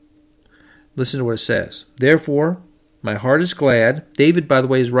 Listen to what it says. Therefore, my heart is glad. David, by the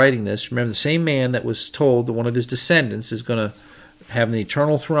way, is writing this. Remember, the same man that was told that one of his descendants is going to have an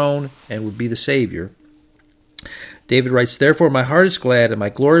eternal throne and would be the Savior. David writes, Therefore my heart is glad, and my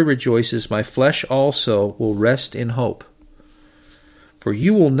glory rejoices. My flesh also will rest in hope. For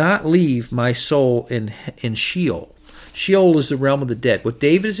you will not leave my soul in Sheol. Sheol is the realm of the dead. What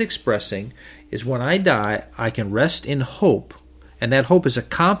David is expressing is when I die, I can rest in hope. And that hope is a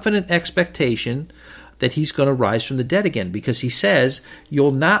confident expectation that he's going to rise from the dead again, because he says,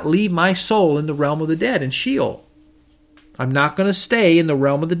 you'll not leave my soul in the realm of the dead, in Sheol. I'm not going to stay in the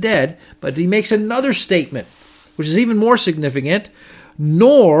realm of the dead. But he makes another statement, which is even more significant.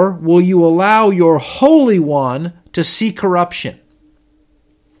 Nor will you allow your Holy One to see corruption.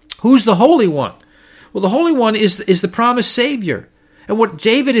 Who's the Holy One? Well, the Holy One is the promised Savior. And what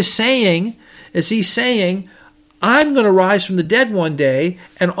David is saying is he's saying, I'm going to rise from the dead one day,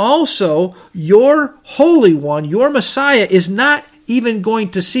 and also your Holy One, your Messiah, is not even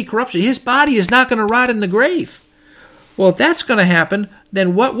going to see corruption. His body is not going to rot in the grave. Well, if that's going to happen,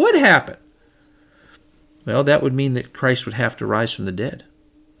 then what would happen? Well, that would mean that Christ would have to rise from the dead,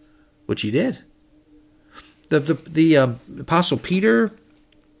 which he did. The Apostle Peter,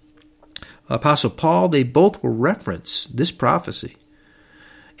 Apostle Paul, they both will reference this prophecy.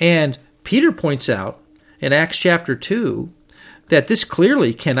 And Peter points out in Acts chapter 2 that this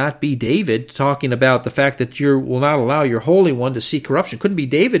clearly cannot be David talking about the fact that you will not allow your Holy One to see corruption. Couldn't be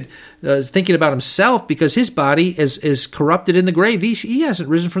David thinking about himself, because his body is corrupted in the grave. He hasn't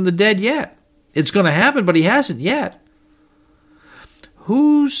risen from the dead yet. It's going to happen, but he hasn't yet.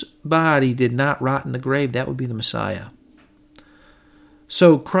 Whose body did not rot in the grave? That would be the Messiah.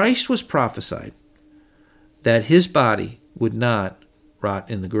 So Christ was prophesied that his body would not rot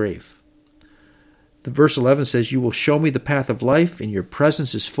in the grave. The verse 11 says, you will show me the path of life. In your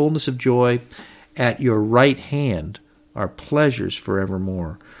presence is fullness of joy. At your right hand are pleasures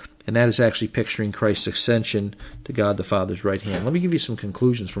forevermore. And that is actually picturing Christ's ascension to God the Father's right hand. Let me give you some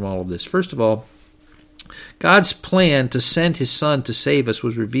conclusions from all of this. First of all, God's plan to send his Son to save us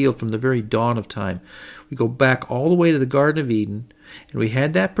was revealed from the very dawn of time. We go back all the way to the Garden of Eden, and we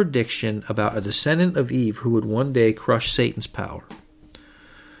had that prediction about a descendant of Eve who would one day crush Satan's power.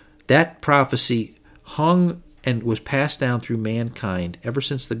 That prophecy hung and was passed down through mankind ever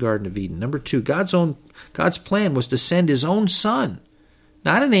since the Garden of Eden. Number two, God's plan was to send his own Son.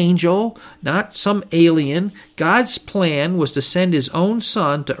 Not an angel, not some alien. God's plan was to send his own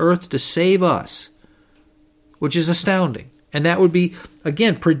Son to earth to save us, which is astounding. And that would be,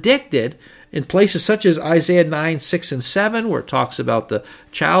 again, predicted in places such as Isaiah 9, 6, and 7, where it talks about the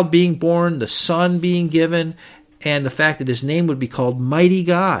child being born, the Son being given, and the fact that his name would be called Mighty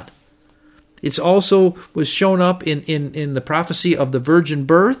God. It's also was shown up in the prophecy of the virgin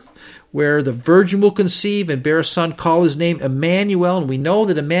birth, where the virgin will conceive and bear a son, call his name Emmanuel, and we know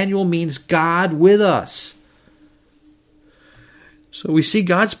that Emmanuel means God with us. So we see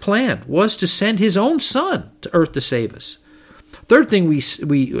God's plan was to send his own Son to earth to save us. Third thing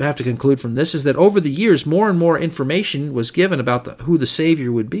we have to conclude from this is that over the years, more and more information was given about who the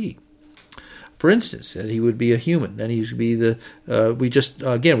Savior would be. For instance, that he would be a human. Then he would be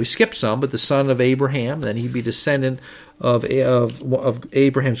we skipped some, but the son of Abraham. Then he'd be descendant of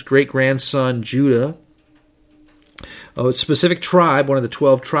Abraham's great-grandson, Judah. A specific tribe, one of the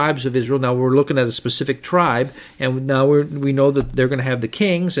 12 tribes of Israel. Now we're looking at a specific tribe, and now we know that they're going to have the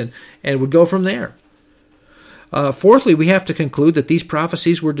kings, and it would go from there. Fourthly, we have to conclude that these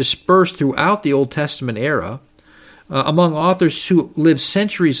prophecies were dispersed throughout the Old Testament era among authors who lived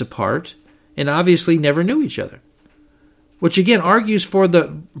centuries apart and obviously never knew each other, which again argues for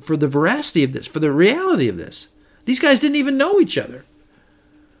the veracity of this, for the reality of this. These guys didn't even know each other.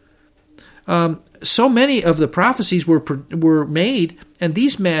 So many of the prophecies were made, and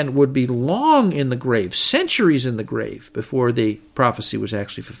these men would be long in the grave, centuries in the grave, before the prophecy was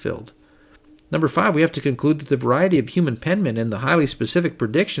actually fulfilled. Number 5, we have to conclude that the variety of human penmen and the highly specific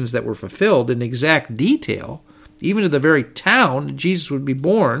predictions that were fulfilled in exact detail, even to the very town Jesus would be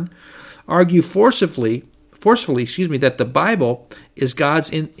born, argue forcefully, that the Bible is God's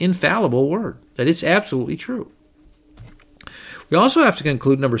infallible word, that it's absolutely true. We also have to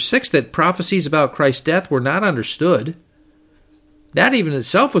conclude, number 6, that prophecies about Christ's death were not understood. That even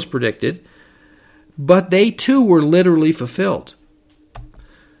itself was predicted, but they too were literally fulfilled.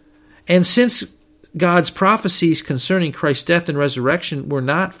 And since God's prophecies concerning Christ's death and resurrection were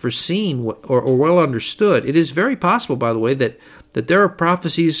not foreseen or well understood, it is very possible, by the way, that there are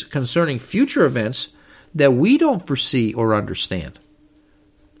prophecies concerning future events that we don't foresee or understand.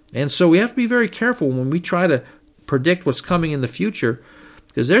 And so we have to be very careful when we try to predict what's coming in the future,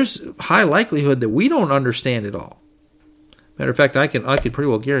 because there's high likelihood that we don't understand it all. Matter of fact, I could pretty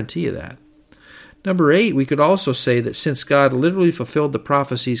well guarantee you that. Number 8, we could also say that since God literally fulfilled the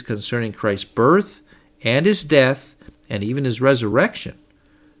prophecies concerning Christ's birth and his death and even his resurrection,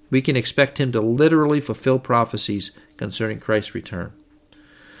 we can expect him to literally fulfill prophecies concerning Christ's return.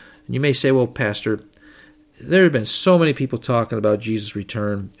 And you may say, well, Pastor, there have been so many people talking about Jesus'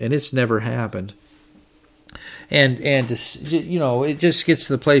 return, and it's never happened. And just, it just gets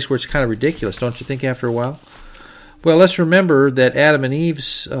to the place where it's kind of ridiculous, don't you think, after a while? Well, let's remember that Adam and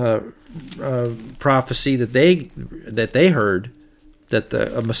Eve's prophecy that they heard, that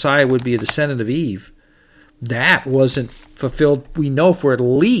a Messiah would be a descendant of Eve, that wasn't fulfilled, we know, for at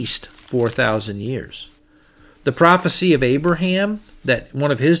least 4,000 years. The prophecy of Abraham, that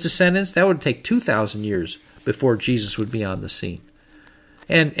one of his descendants, that would take 2,000 years before Jesus would be on the scene.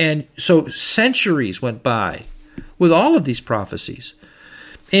 And so centuries went by with all of these prophecies.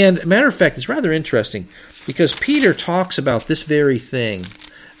 And matter of fact, it's rather interesting because Peter talks about this very thing,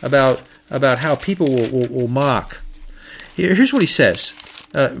 about how people will mock. Here's what he says.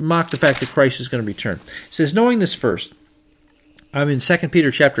 Mock the fact that Christ is going to return. He says, knowing this first, I'm in 2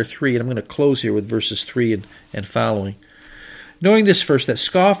 Peter chapter 3, and I'm going to close here with verses 3 and following. Knowing this first, that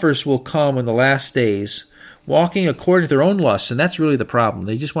scoffers will come in the last days, walking according to their own lusts, and that's really the problem.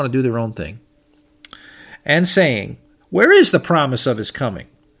 They just want to do their own thing. And saying, where is the promise of his coming?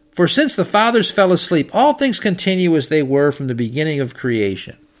 For since the fathers fell asleep, all things continue as they were from the beginning of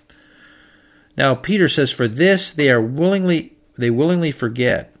creation. Now Peter says, for this they willingly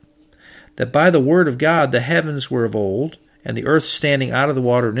forget that by the word of God the heavens were of old, and the earth standing out of the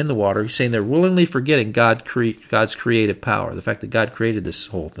water and in the water. He's saying they're willingly forgetting God's creative power, the fact that God created this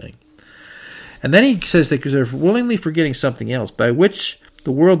whole thing. And then he says that they're willingly forgetting something else, by which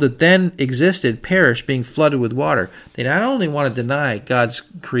the world that then existed perished, being flooded with water. They not only want to deny God's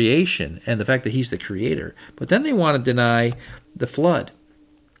creation and the fact that he's the creator, but then they want to deny the flood.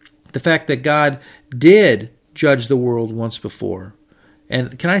 The fact that God did judge the world once before.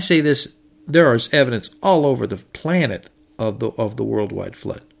 And can I say this? There is evidence all over the planet of the worldwide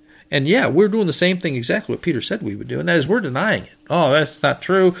flood. And yeah, we're doing the same thing, exactly what Peter said we would do, and that is we're denying it. Oh, that's not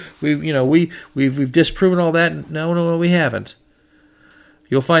true. We've disproven all that. No, we haven't.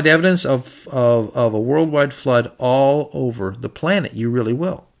 You'll find evidence of a worldwide flood all over the planet. You really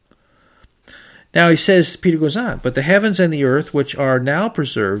will. Now he says, Peter goes on, but the heavens and the earth, which are now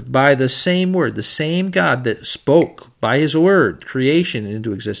preserved by the same word, the same God that spoke by his word creation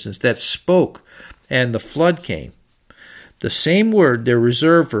into existence, that spoke, and the flood came. The same word they're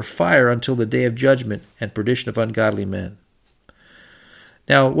reserved for fire until the day of judgment and perdition of ungodly men.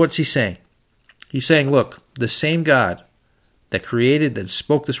 Now, what's he saying? He's saying, look, the same God that created, that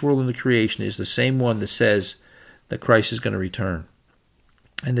spoke this world into creation, is the same one that says that Christ is going to return.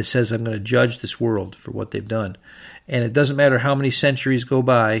 And that says, I'm going to judge this world for what they've done. And it doesn't matter how many centuries go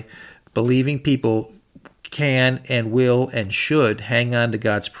by, believing people can and will and should hang on to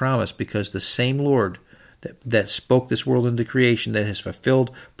God's promise, because the same Lord that spoke this world into creation, that has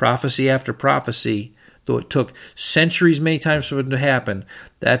fulfilled prophecy after prophecy, though it took centuries many times for it to happen,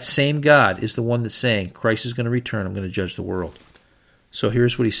 that same God is the one that's saying, Christ is going to return, I'm going to judge the world. So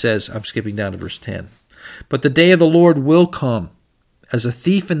here's what he says. I'm skipping down to verse 10. But the day of the Lord will come as a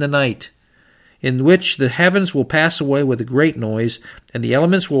thief in the night, in which the heavens will pass away with a great noise, and the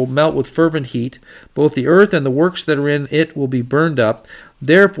elements will melt with fervent heat. Both the earth and the works that are in it will be burned up.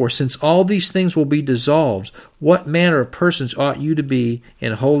 Therefore, since all these things will be dissolved, what manner of persons ought you to be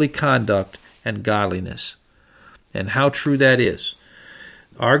in holy conduct and godliness? And how true that is.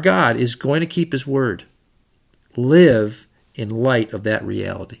 Our God is going to keep his word. Live in light of that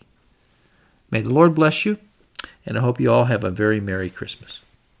reality. May the Lord bless you, and I hope you all have a very Merry Christmas.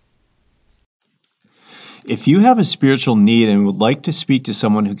 If you have a spiritual need and would like to speak to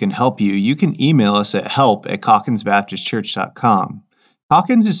someone who can help you, you can email us at help@calkinsbaptistchurch.com.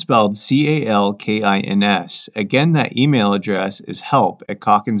 Calkins is spelled Calkins. Again, that email address is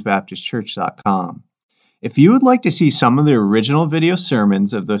help@calkinsbaptistchurch.com. If you would like to see some of the original video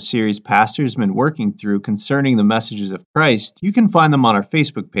sermons of the series Pastor's been working through concerning the messages of Christ, you can find them on our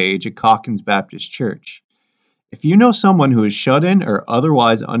Facebook page at Calkins Baptist Church. If you know someone who is shut in or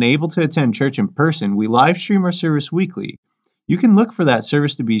otherwise unable to attend church in person, we live stream our service weekly. You can look for that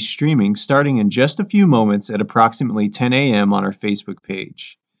service to be streaming starting in just a few moments at approximately 10 a.m. on our Facebook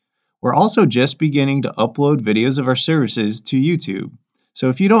page. We're also just beginning to upload videos of our services to YouTube. So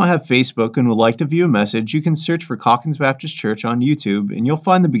if you don't have Facebook and would like to view a message, you can search for Calkins Baptist Church on YouTube and you'll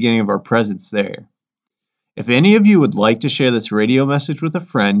find the beginning of our presence there. If any of you would like to share this radio message with a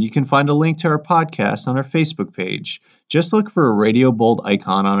friend, you can find a link to our podcast on our Facebook page. Just look for a Radio Bold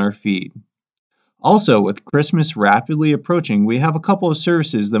icon on our feed. Also, with Christmas rapidly approaching, we have a couple of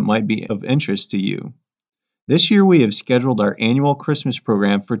services that might be of interest to you. This year we have scheduled our annual Christmas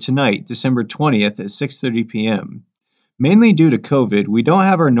program for tonight, December 20th at 6:30 p.m. Mainly due to COVID, we don't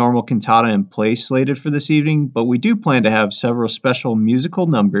have our normal cantata in place slated for this evening, but we do plan to have several special musical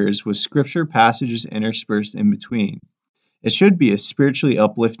numbers with scripture passages interspersed in between. It should be a spiritually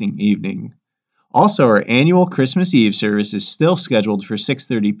uplifting evening. Also, our annual Christmas Eve service is still scheduled for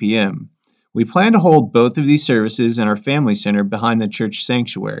 6:30 p.m. We plan to hold both of these services in our family center behind the church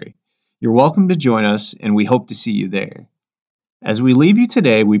sanctuary. You're welcome to join us, and we hope to see you there. As we leave you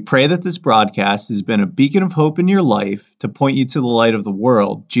today, we pray that this broadcast has been a beacon of hope in your life to point you to the light of the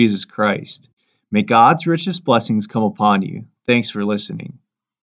world, Jesus Christ. May God's richest blessings come upon you. Thanks for listening.